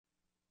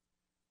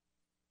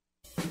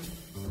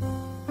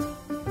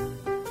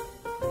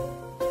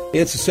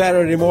It's a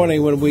Saturday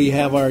morning when we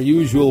have our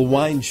usual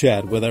wine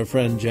chat with our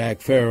friend Jack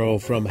Farrell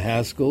from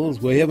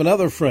Haskell's. We have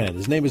another friend.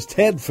 His name is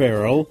Ted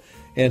Farrell,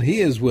 and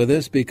he is with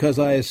us because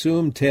I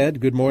assume, Ted,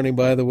 good morning,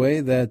 by the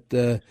way,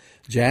 that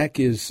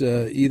Jack is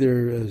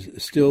either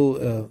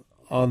still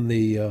on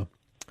the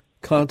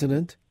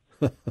continent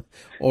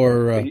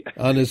or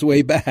on his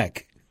way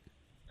back.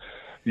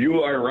 You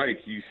are right.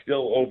 He's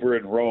still over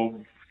in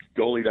Rome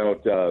doling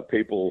out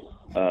papal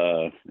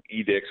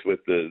edicts with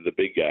the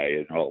big guy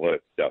and all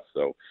that stuff.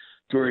 So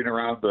touring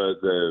around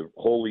the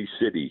holy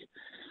city.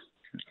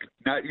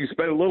 Not you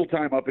spent a little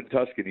time up in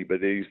Tuscany,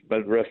 but you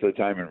spent the rest of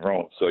the time in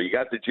Rome. So you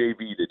got the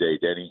JV today,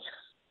 Denny.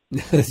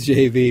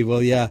 JV,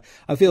 well, yeah.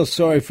 I feel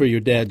sorry for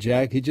your dad,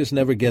 Jack. He just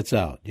never gets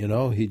out, you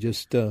know. He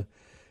just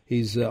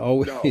he's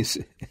always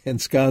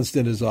ensconced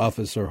in his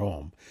office or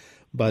home.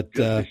 But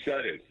just a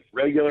shut-in.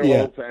 Regular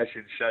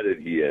old-fashioned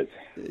shut-in he is.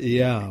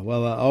 Yeah,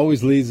 well,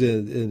 always leads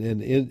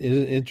an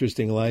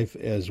interesting life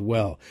as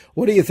well.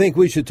 What do you think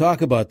we should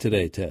talk about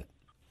today, Ted?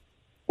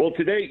 Well,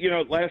 today,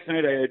 last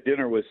night I had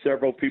dinner with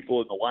several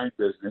people in the wine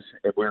business,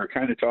 and we were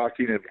kind of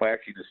talking and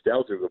waxing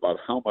nostalgic about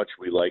how much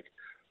we like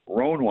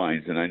Rhone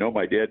wines. And I know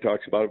my dad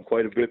talks about them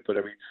quite a bit, but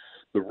I mean,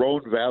 the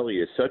Rhone Valley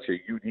is such a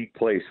unique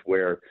place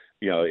where,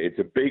 it's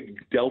a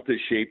big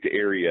delta-shaped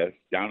area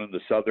down in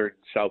the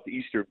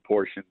southeastern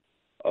portion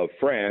of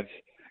France.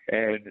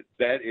 And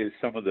that is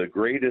some of the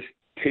greatest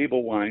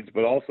table wines,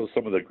 but also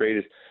some of the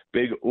greatest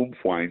big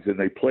oomph wines. And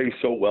they play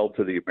so well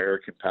to the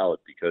American palate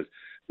because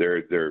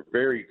they're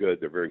very good.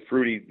 They're very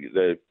fruity.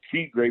 The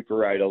key grape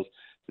varietals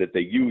that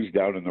they use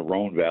down in the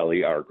Rhone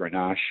Valley are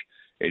Grenache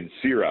and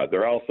Syrah.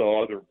 There are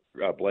also other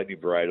blending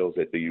varietals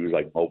that they use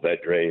like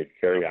Mourvedre and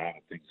Carignan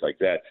and things like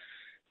that.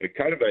 And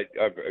kind of a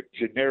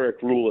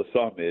generic rule of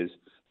thumb is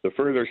the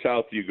further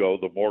south you go,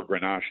 the more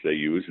Grenache they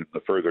use, and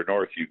the further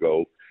north you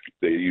go,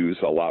 they use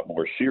a lot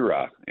more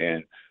Syrah.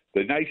 And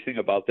the nice thing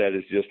about that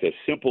is just a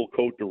simple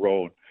Côte de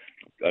Rhône,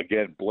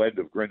 again, blend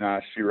of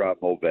Grenache, Syrah,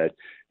 Mourvedre,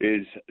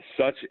 is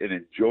such an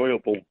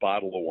enjoyable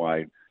bottle of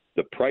wine.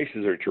 The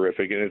prices are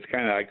terrific, and it's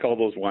kind of, I call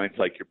those wines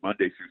like your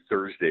Monday through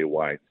Thursday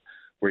wines,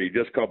 where you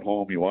just come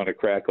home, you want to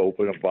crack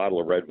open a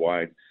bottle of red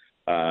wine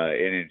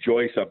and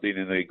enjoy something,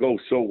 and they go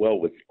so well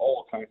with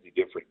all kinds of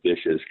different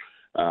dishes.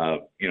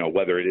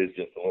 Whether it is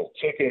just a little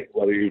chicken,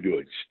 whether you're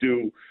doing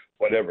stew,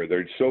 whatever.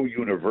 They're so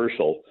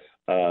universal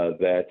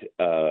that,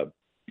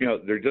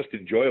 they're just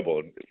enjoyable.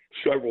 And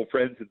several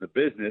friends in the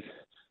business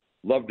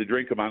love to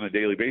drink them on a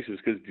daily basis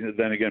because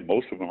then again,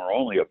 most of them are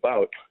only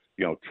about,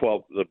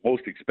 12. The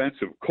most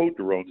expensive Côte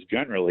de Rhônes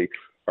generally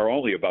are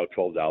only about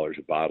 $12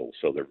 a bottle.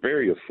 So they're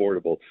very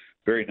affordable,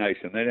 very nice.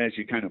 And then as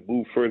you kind of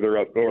move further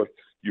up north,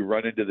 you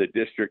run into the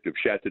district of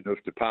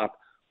Châteauneuf-du-Pape,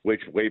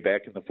 which way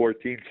back in the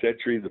 14th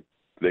century,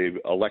 they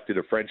elected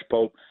a French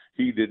pope.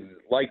 He didn't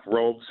like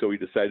Rome, so he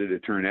decided to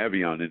turn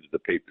Avignon into the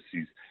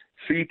papacy's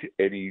seat,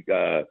 and he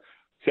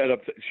set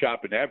up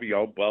shop in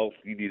Avignon. Well,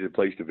 he needed a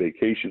place to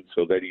vacation,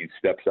 so then he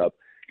steps up.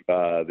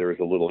 There is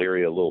a little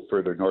area a little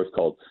further north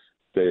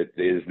that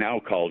is now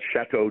called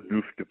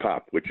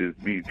Châteauneuf-du-Pape, which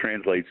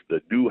translates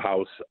the new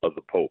house of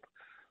the Pope,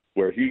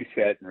 where he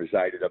sat and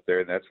resided up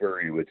there, and that's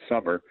where he would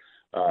summer.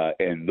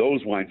 And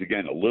those wines,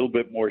 again, a little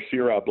bit more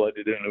Syrah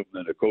blended in them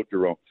than a Côte de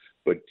Rhône,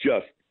 but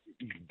just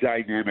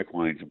dynamic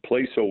wines and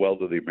play so well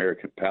to the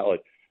American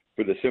palate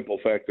for the simple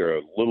fact they're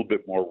a little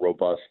bit more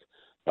robust.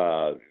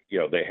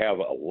 They have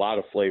a lot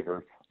of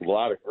flavor, a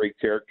lot of great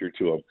character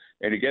to them.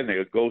 And again,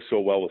 they go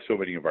so well with so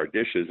many of our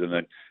dishes. And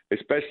then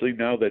especially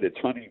now that it's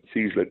hunting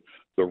season,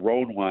 the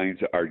Rhone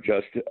wines are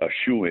just a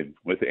shoo-in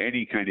with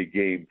any kind of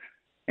game,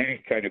 any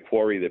kind of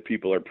quarry that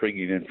people are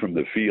bringing in from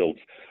the fields,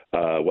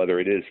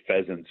 whether it is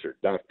pheasants or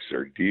ducks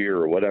or deer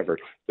or whatever.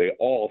 They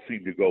all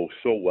seem to go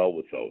so well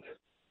with those.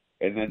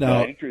 And then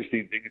the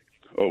interesting thing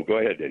 – go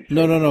ahead, Dave.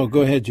 No.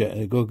 Go ahead,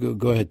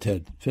 go ahead,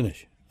 Ted.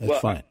 Finish. That's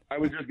fine. I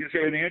was just going to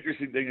say, and the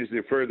interesting thing is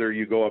the further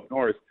you go up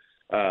north,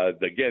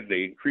 again,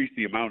 they increase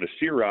the amount of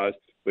Syrahs,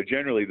 but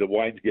generally the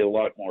wines get a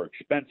lot more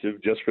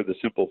expensive just for the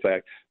simple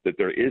fact that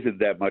there isn't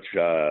that much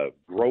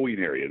growing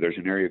area. There's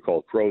an area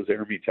called Crozes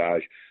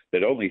Hermitage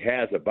that only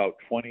has about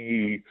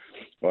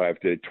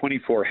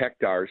 24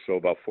 hectares, so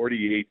about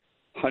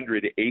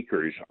 4,800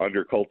 acres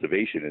under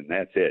cultivation, and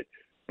that's it.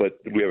 But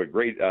we have a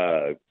great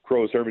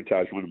Crozes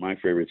Hermitage, one of my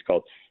favorites,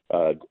 called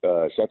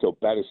Chateau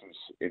Batissous,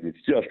 and it's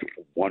just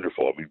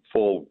wonderful. I mean,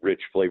 full, rich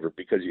flavor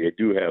because you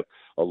do have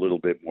a little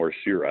bit more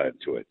Syrah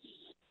into it.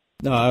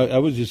 No, I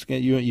was just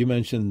you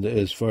mentioned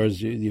as far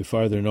as the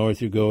farther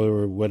north you go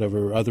or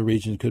whatever other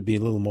regions could be a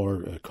little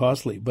more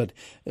costly, but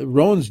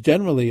Rhones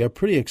generally are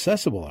pretty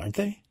accessible, aren't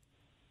they?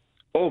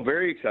 Oh,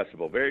 very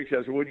accessible, very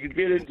accessible. When you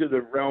get into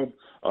the realm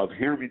of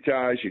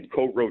Hermitage and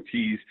Côte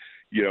Rôties,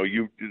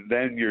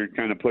 you're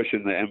kind of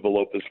pushing the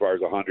envelope as far as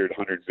 $100,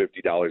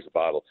 $150 a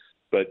bottle.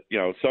 But,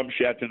 some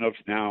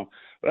Chateauneufs now,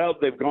 well,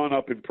 they've gone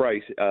up in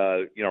price.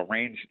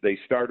 Range, they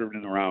started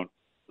in around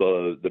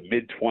the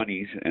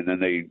mid-20s, and then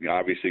they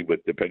obviously,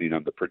 depending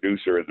on the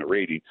producer and the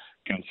rating,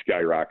 can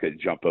skyrocket and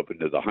jump up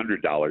into the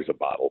 $100 a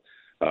bottle.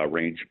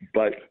 range,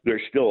 but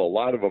there's still a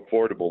lot of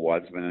affordable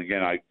ones. And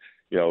again,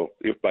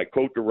 if my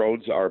Côte de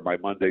Rhônes are my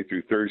Monday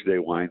through Thursday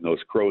wine, those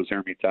Crozes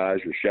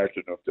Hermitage or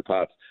Chateauneuf de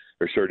Pape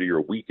are sort of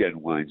your weekend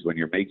wines when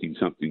you're making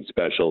something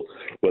special,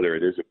 whether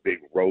it is a big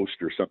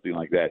roast or something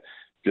like that.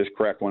 Just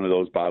crack one of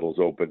those bottles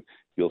open.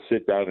 You'll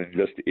sit down and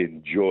just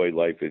enjoy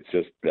life. It's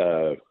just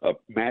a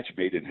match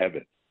made in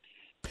heaven.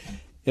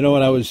 You know,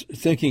 when I was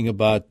thinking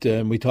about,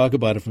 and we talk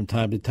about it from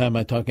time to time,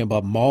 I'm talking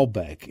about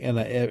Malbec. And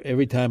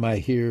every time I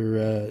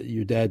hear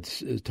your dad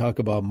talk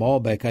about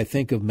Malbec, I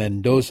think of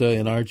Mendoza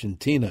in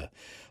Argentina.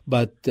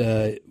 But,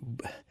 I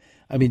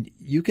mean,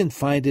 you can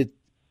find it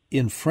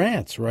in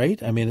France,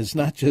 right? I mean, it's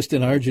not just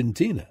in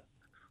Argentina.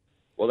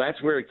 Well,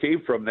 that's where it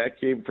came from. That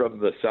came from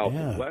the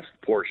southwest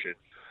portion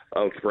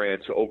of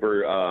France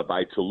over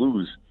by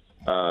Toulouse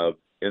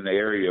in the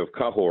area of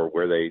Cahors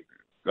where they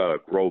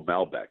grow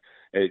Malbec.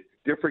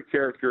 Different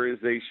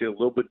characterization, a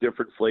little bit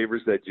different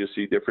flavors that you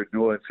see, different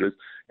nuances,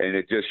 and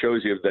it just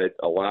shows you that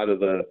a lot of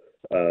the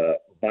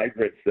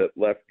migrants that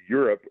left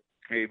Europe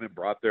came and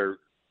brought their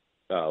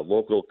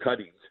local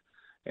cuttings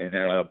and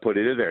put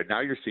it in there.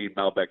 Now you're seeing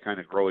Malbec kind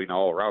of growing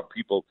all around.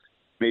 People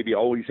maybe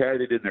always had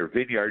it in their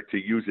vineyard to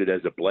use it as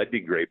a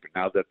blending grape, and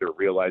now that they're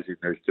realizing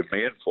there's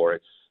demand for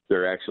it,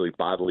 they're actually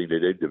bottling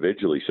it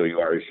individually. So you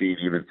are seeing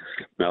even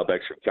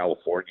Malbecs from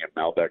California,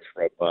 Malbecs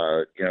from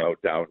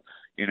down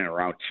in and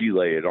around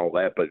Chile and all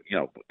that. But,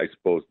 I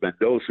suppose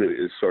Mendoza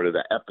is sort of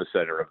the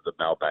epicenter of the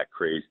Malbec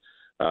craze,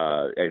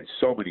 and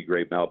so many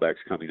great Malbecs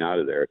coming out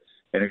of there.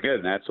 And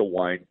again, that's a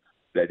wine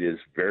that is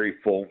very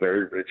full,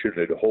 very rich, and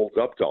it holds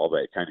up to all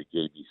that kind of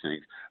gamey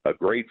things. A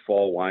great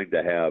fall wine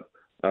to have,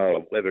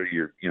 whether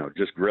you're,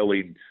 just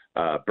grilling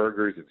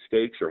burgers and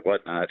steaks or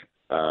whatnot.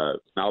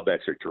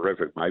 Malbecs are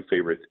terrific. My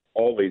favorite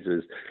always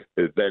has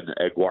been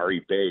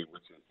Aguari Bay,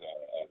 which is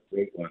a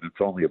great one. It's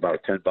only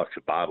about $10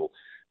 a bottle.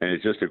 And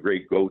it's just a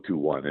great go-to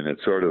one. And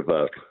it's sort of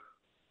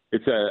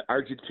it's an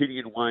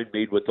Argentinian wine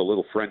made with a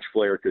little French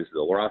flair because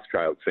the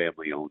Rothschild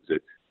family owns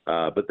it.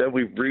 But then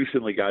we've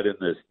recently got in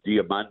this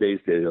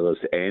Diamantes de los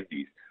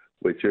Andes,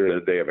 which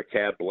they have a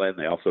cab blend.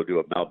 They also do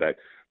a Malbec.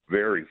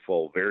 Very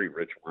full, very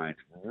rich wines,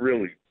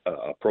 really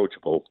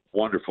approachable,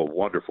 wonderful,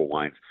 wonderful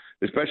wines,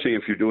 especially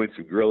if you're doing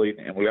some grilling.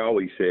 And we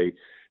always say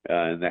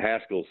in the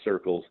Haskell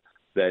circles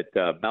that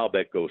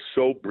Malbec goes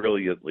so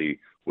brilliantly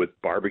with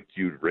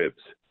barbecued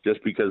ribs, just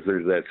because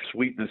there's that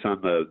sweetness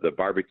on the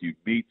barbecued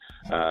meat,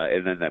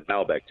 and then that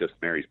Malbec just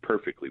marries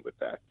perfectly with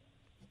that.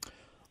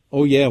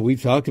 Oh, yeah,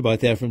 we've talked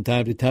about that from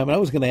time to time. And I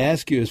was going to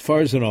ask you, as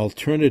far as an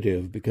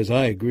alternative, because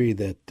I agree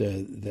that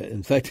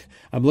in fact,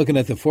 I'm looking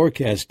at the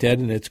forecast, Ted,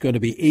 and it's going to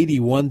be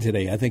 81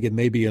 today. I think it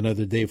may be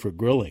another day for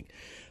grilling.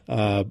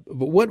 But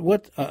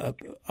what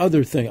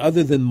other thing,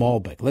 other than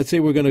Malbec? Let's say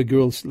we're going to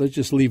grill, let's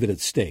just leave it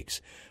at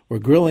steaks. We're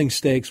grilling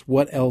steaks.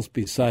 What else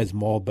besides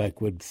Malbec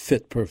would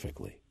fit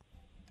perfectly?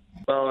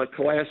 Well, a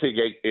classic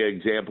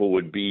example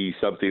would be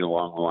something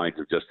along the lines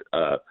of just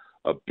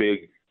a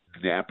big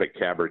Napa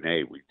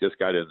Cabernet. We just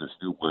got in this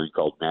new wine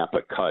called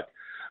Napa Cut.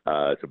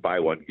 It's a buy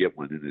one, get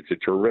one, and it's a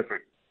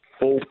terrific,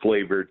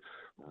 full-flavored,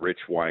 rich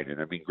wine. And,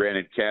 I mean,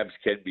 granted, cabs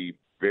can be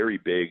very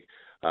big,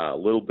 a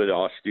little bit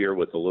austere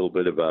with a little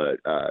bit of a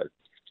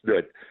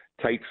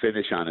tight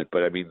finish on it.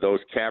 But, I mean, those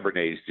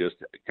Cabernets just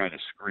kind of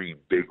scream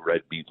big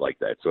red meat like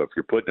that. So if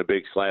you're putting a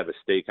big slab of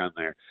steak on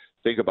there,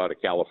 think about a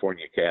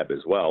California cab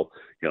as well.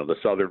 The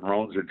Southern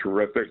Rhones are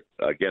terrific.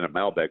 Again, a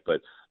Malbec,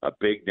 but a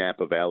big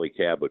Napa Valley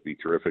cab would be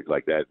terrific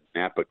like that.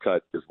 Napa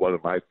Cut is one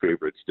of my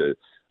favorites to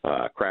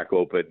crack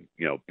open,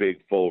 big,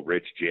 full,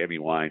 rich, jammy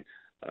wine.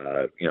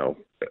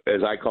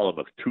 As I call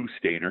them, a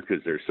two-stainer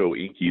because they're so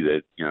inky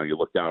that, you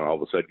look down and all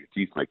of a sudden your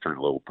teeth might turn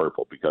a little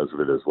purple because of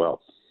it as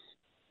well.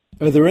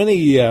 Are there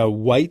any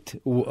white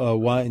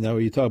wine? Now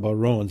you talk about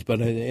Rhones,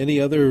 but any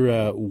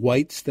other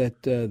whites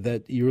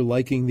that you're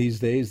liking these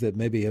days that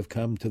maybe have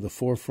come to the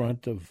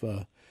forefront of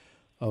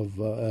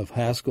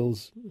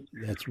Haskell's?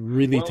 That's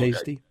really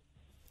tasty.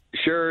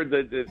 Sure.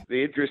 The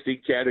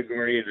interesting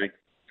category, and I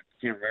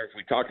can't remember if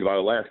we talked about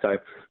it last time,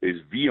 is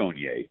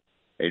Viognier.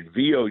 And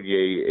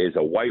Viognier is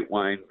a white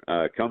wine,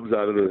 comes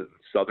out of the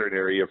southern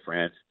area of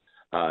France.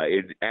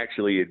 In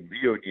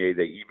Viognier,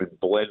 they even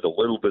blend a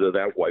little bit of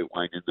that white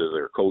wine into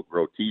their Côte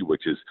Rôtie,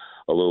 which is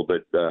a little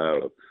bit,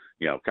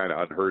 kind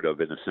of unheard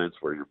of in a sense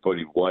where you're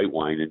putting white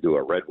wine into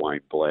a red wine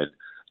blend.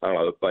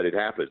 But it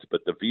happens.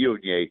 But the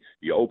Viognier,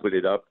 you open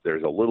it up,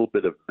 there's a little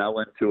bit of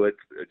melon to it.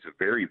 It's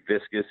very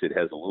viscous. It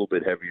has a little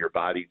bit heavier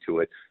body to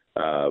it.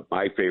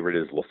 My favorite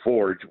is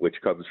Laforge, which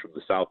comes from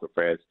the south of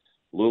France,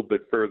 a little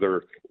bit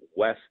further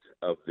west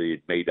of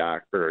the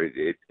Médoc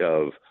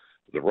of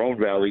the Rhone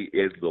Valley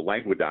in the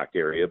Languedoc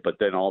area, but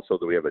then also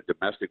we have a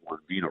domestic one,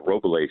 Vino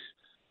Robles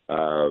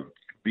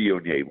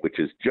Viognier, which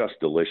is just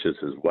delicious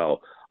as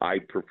well. I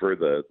prefer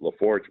the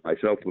Laforge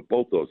myself with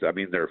both those. I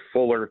mean, they're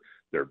fuller,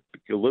 they're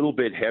a little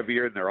bit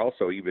heavier, and they're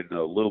also even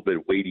a little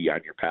bit weighty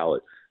on your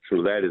palate.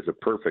 So that is a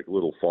perfect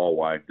little fall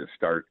wine to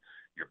start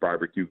your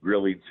barbecue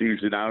grilling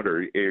season out,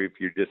 or if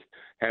you're just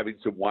having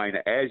some wine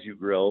as you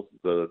grill,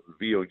 the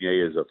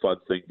Viognier is a fun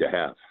thing to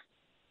have.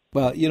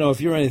 Well,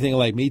 if you're anything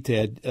like me,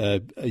 Ted,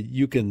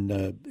 you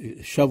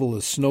can shovel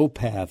a snow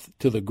path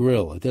to the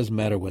grill. It doesn't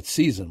matter what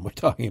season we're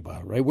talking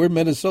about, right? We're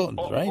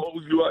Minnesotans, right?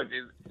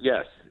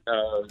 Yes.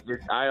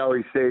 I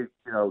always say,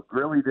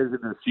 grilling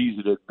isn't a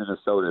season in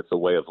Minnesota. It's a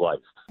way of life.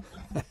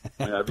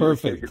 I've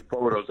Perfect. taken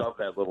photos of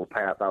that little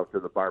path out to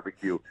the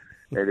barbecue,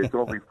 and it's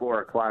only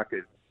 4 o'clock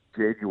in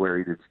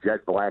January, and it's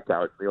jet black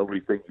out. And the only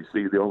thing you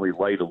see, the only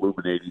light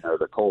illuminating are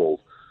the coals.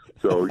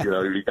 So,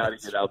 you got to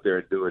get out there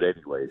and do it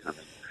anyways. I mean,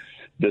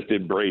 just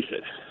embrace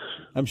it.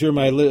 I'm sure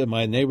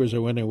my neighbors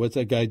are wondering, what's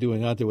that guy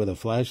doing out there with a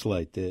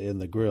flashlight in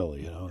the grill,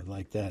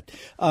 like that.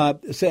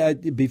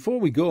 Before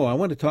we go, I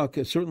want to talk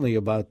certainly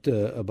about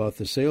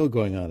the sale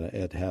going on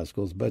at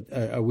Haskell's, but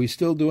are we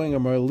still doing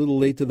them a little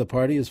late to the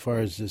party as far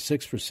as the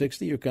 6 for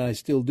 $60, or can I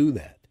still do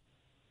that?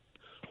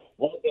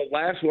 Well, the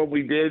last one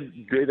we did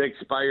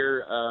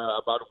expire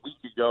about a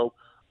week ago.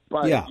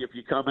 But if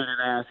you come in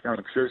and ask,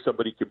 I'm sure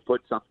somebody can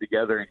put something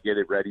together and get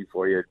it ready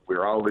for you.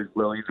 We're always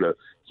willing to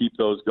keep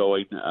those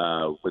going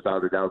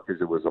without a doubt,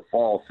 because it was a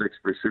fall 6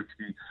 for $60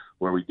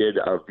 where we did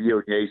a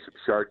Viognier, some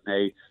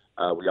Chardonnay.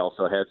 We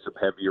also had some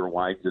heavier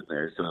wines in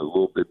there, some a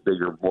little bit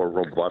bigger, more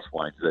robust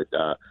wines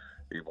that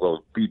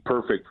will be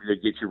perfect to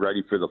get you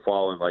ready for the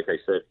fall. And like I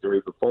said,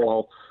 during the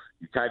fall,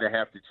 you kind of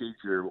have to change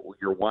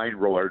your wine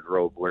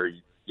wardrobe where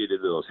you get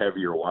into those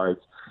heavier wines.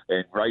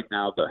 And right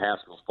now, the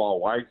Haskell's Fall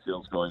Wine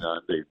Sale's going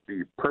on.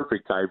 The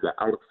perfect time to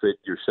outfit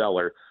your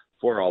cellar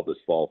for all this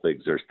fall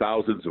things. There's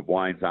thousands of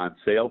wines on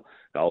sale,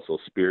 also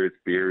spirits,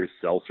 beers,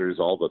 seltzers,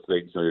 all the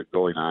things that are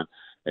going on.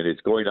 And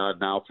it's going on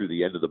now through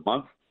the end of the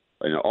month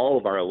in all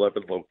of our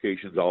 11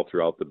 locations all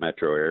throughout the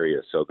metro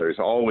area. So there's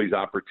always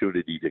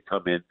opportunity to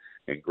come in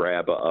and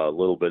grab a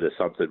little bit of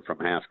something from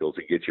Haskell's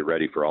and get you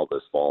ready for all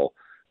this fall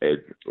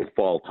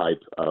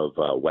type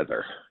of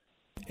weather.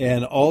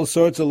 And all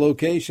sorts of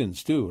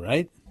locations too,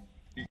 right?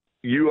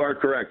 You are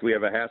correct. We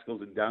have a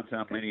Haskell's in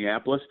downtown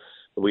Minneapolis.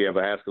 We have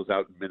a Haskell's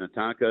out in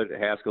Minnetonka, a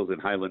Haskell's in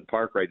Highland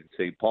Park right in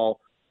St. Paul.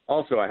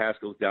 Also a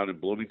Haskell's down in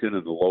Bloomington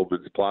in the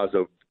Lowman's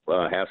Plaza.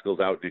 Haskell's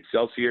out in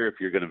Excelsior if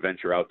you're going to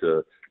venture out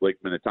to Lake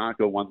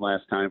Minnetonka one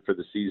last time for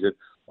the season.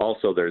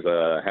 Also, there's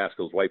a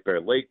Haskell's White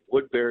Bear Lake,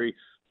 Woodbury,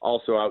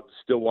 also out in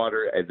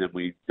Stillwater, and then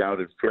we down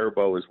in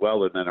Faribault as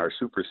well. And then our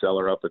super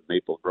cellar up in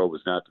Maple Grove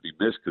is not to be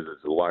missed because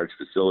it's a large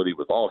facility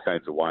with all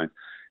kinds of wines.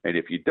 And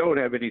if you don't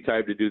have any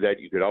time to do that,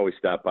 you could always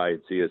stop by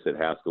and see us at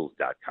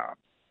Haskells.com.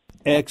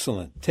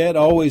 Excellent. Ted,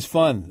 always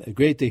fun.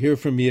 Great to hear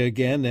from you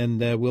again. And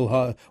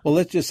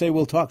let's just say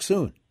we'll talk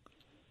soon.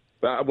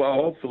 Well,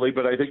 hopefully,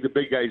 but I think the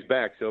big guy's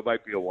back, so it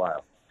might be a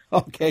while.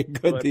 Okay,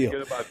 good deal.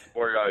 Let's get about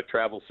more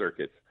travel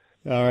circuits.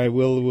 All right,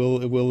 we'll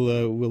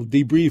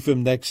debrief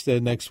him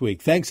next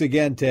week. Thanks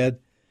again, Ted.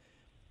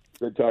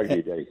 Good talking to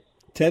you, Dave.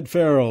 Ted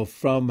Farrell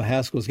from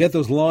Haskell's. Get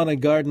those lawn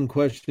and garden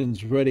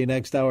questions ready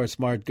next hour,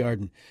 Smart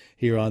Garden,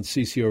 here on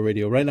CCO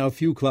Radio. Right now,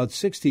 few clouds,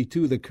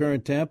 62 the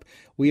current temp.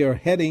 We are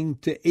heading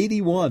to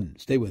 81.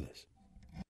 Stay with us.